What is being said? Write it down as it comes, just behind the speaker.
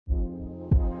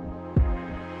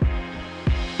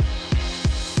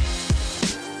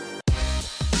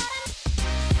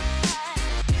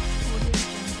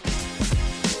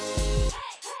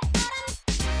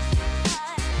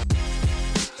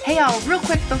Hey y'all, real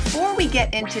quick, before we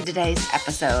get into today's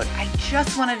episode, I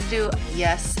just wanted to do,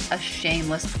 a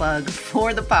shameless plug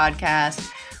for the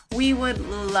podcast. We would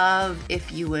love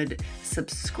if you would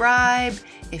subscribe,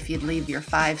 if you'd leave your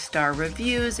 5-star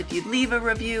reviews, if you'd leave a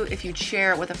review, if you'd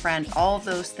share it with a friend. All of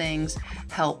those things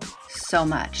help so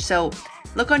much. So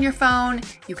look on your phone,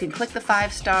 you can click the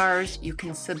 5 stars, you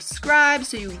can subscribe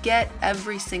so you get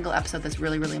every single episode. That's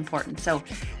really, really important. So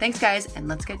thanks guys, and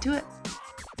let's get to it.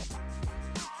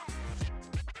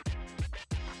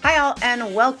 Hi all,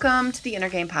 and welcome to the Inner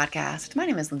Game Podcast. My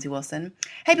name is Lindsey Wilson.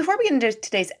 Hey, before we get into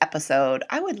today's episode,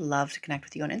 I would love to connect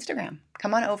with you on Instagram.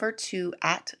 Come on over to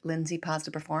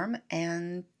 @LindseyPositivePerform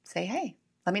and say hey.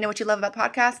 Let me know what you love about the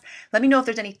podcast. Let me know if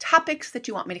there's any topics that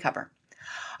you want me to cover.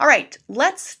 All right,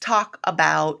 let's talk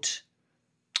about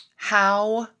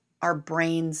how our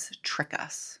brains trick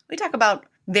us. We talk about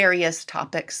various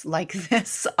topics like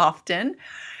this often,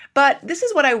 but this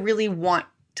is what I really want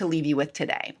to leave you with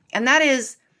today. And that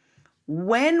is,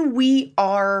 when we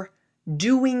are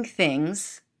doing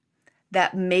things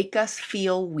that make us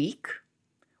feel weak,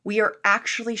 we are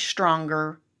actually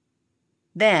stronger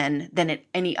than at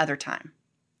any other time.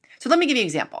 So let me give you an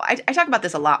example. I talk about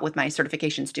this a lot with my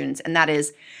certification students, and that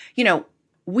is,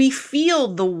 we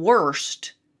feel the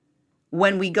worst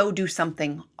when we go do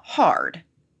something hard,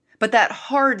 but that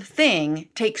hard thing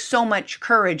takes so much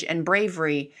courage and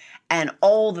bravery and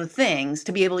all the things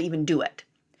to be able to even do it.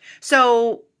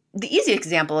 So the easy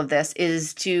example of this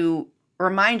is to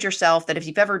remind yourself that if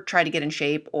you've ever tried to get in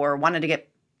shape or wanted to get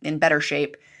in better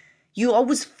shape, you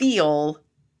always feel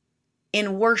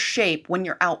in worse shape when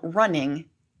you're out running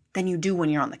than you do when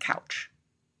you're on the couch,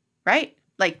 right?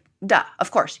 Like, duh,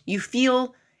 of course. You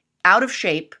feel out of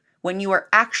shape when you are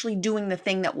actually doing the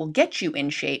thing that will get you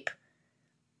in shape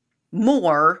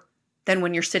more than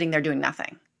when you're sitting there doing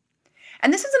nothing.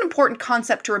 And this is an important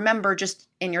concept to remember just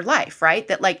in your life, right?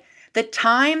 That the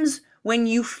times when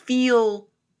you feel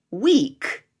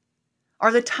weak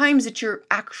are the times that you're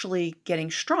actually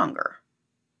getting stronger.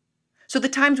 So the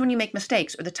times when you make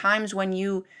mistakes, or the times when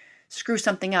you screw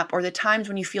something up, or the times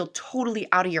when you feel totally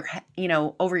out of your head,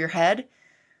 over your head,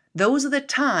 those are the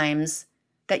times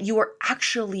that you are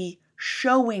actually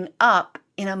showing up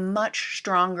in a much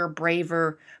stronger,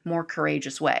 braver, more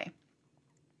courageous way.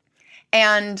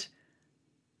 And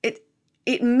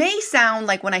it may sound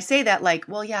like when I say that,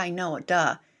 well, yeah, I know it,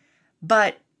 duh.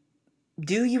 But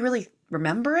do you really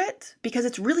remember it? Because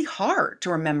it's really hard to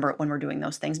remember it when we're doing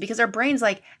those things, because our brain's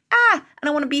like, I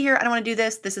don't want to be here. I don't want to do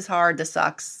this. This is hard. This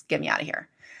sucks. Get me out of here.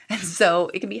 And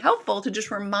so it can be helpful to just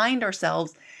remind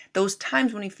ourselves those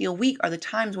times when we feel weak are the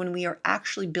times when we are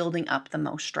actually building up the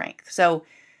most strength. So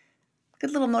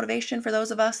good little motivation for those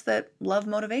of us that love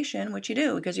motivation, which you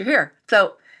do because you're here.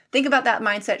 So think about that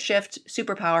mindset shift.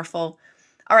 Super powerful.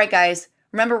 All right, guys,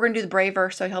 remember we're going to do the braver,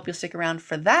 so I hope you'll stick around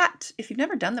for that. If you've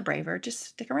never done the braver, just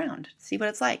stick around. See what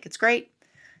it's like. It's great.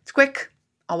 It's quick.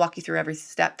 I'll walk you through every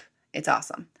step. It's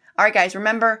awesome. All right, guys,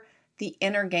 remember, the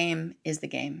inner game is the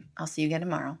game. I'll see you again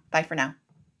tomorrow. Bye for now.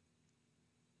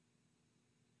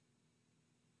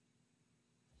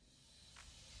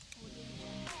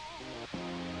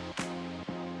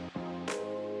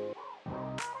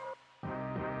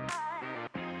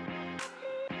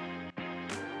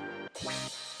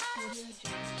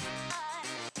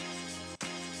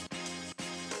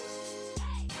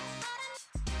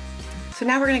 So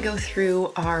now we're going to go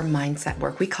through our mindset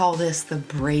work. We call this the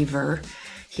braver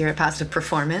here at Positive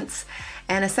Performance.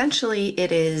 And essentially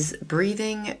it is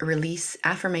breathing, release,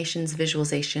 affirmations,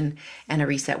 visualization, and a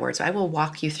reset word. So I will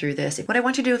walk you through this. What I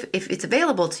want you to do, if it's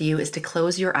available to you, is to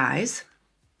close your eyes.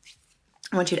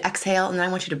 I want you to exhale, and then I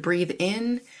want you to breathe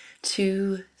in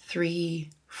 2,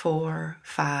 3, 4,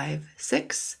 5,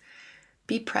 6.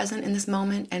 Be present in this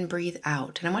moment and breathe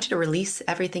out. And I want you to release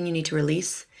everything you need to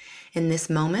release in this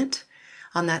moment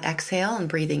on that exhale, and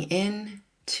breathing in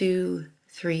 2,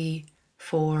 3,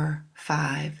 4,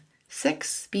 5,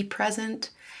 6. Be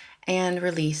present and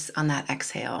release on that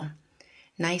exhale.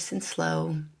 Nice and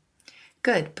slow.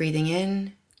 Good. Breathing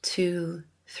in 2,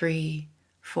 3,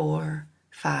 4,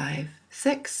 5,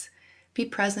 6. Be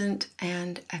present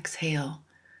and exhale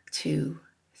 2,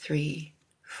 3,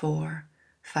 4,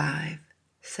 5,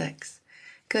 6.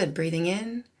 Good. Breathing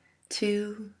in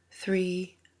 2,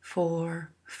 3,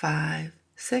 4, 5,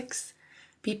 6.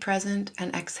 Be present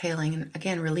and exhaling. And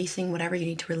again, releasing whatever you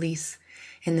need to release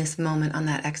in this moment on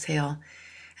that exhale.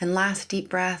 And last deep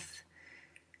breath,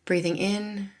 breathing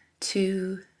in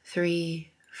 2,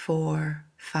 3, 4,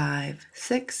 5,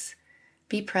 6.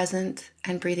 Be present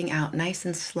and breathing out nice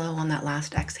and slow on that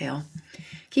last exhale.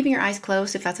 keeping your eyes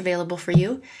closed if that's available for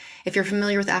you. If you're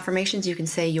familiar with affirmations, you can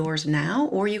say yours now,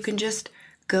 or you can just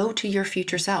go to your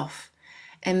future self.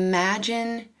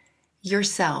 Imagine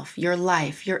yourself, your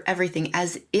life, your everything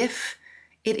as if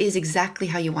it is exactly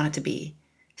how you want it to be.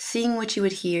 Seeing what you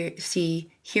would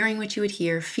see, hearing what you would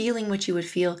hear, feeling what you would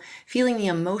feel, feeling the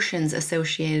emotions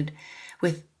associated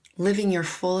with living your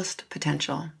fullest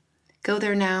potential. Go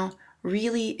there now,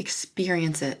 really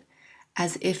experience it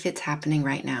as if it's happening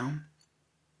right now.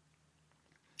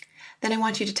 Then I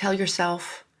want you to tell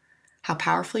yourself how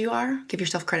powerful you are. Give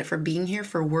yourself credit for being here,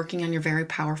 for working on your very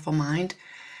powerful mind,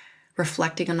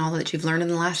 reflecting on all that you've learned in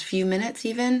the last few minutes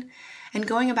even, and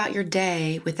going about your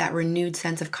day with that renewed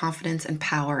sense of confidence and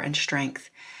power and strength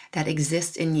that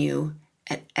exists in you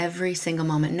at every single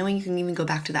moment, knowing you can even go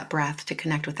back to that breath to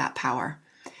connect with that power.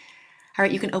 All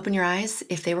right, you can open your eyes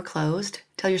if they were closed.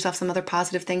 Tell yourself some other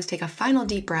positive things. Take a final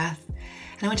deep breath.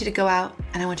 And I want you to go out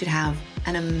and I want you to have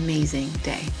an amazing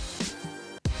day.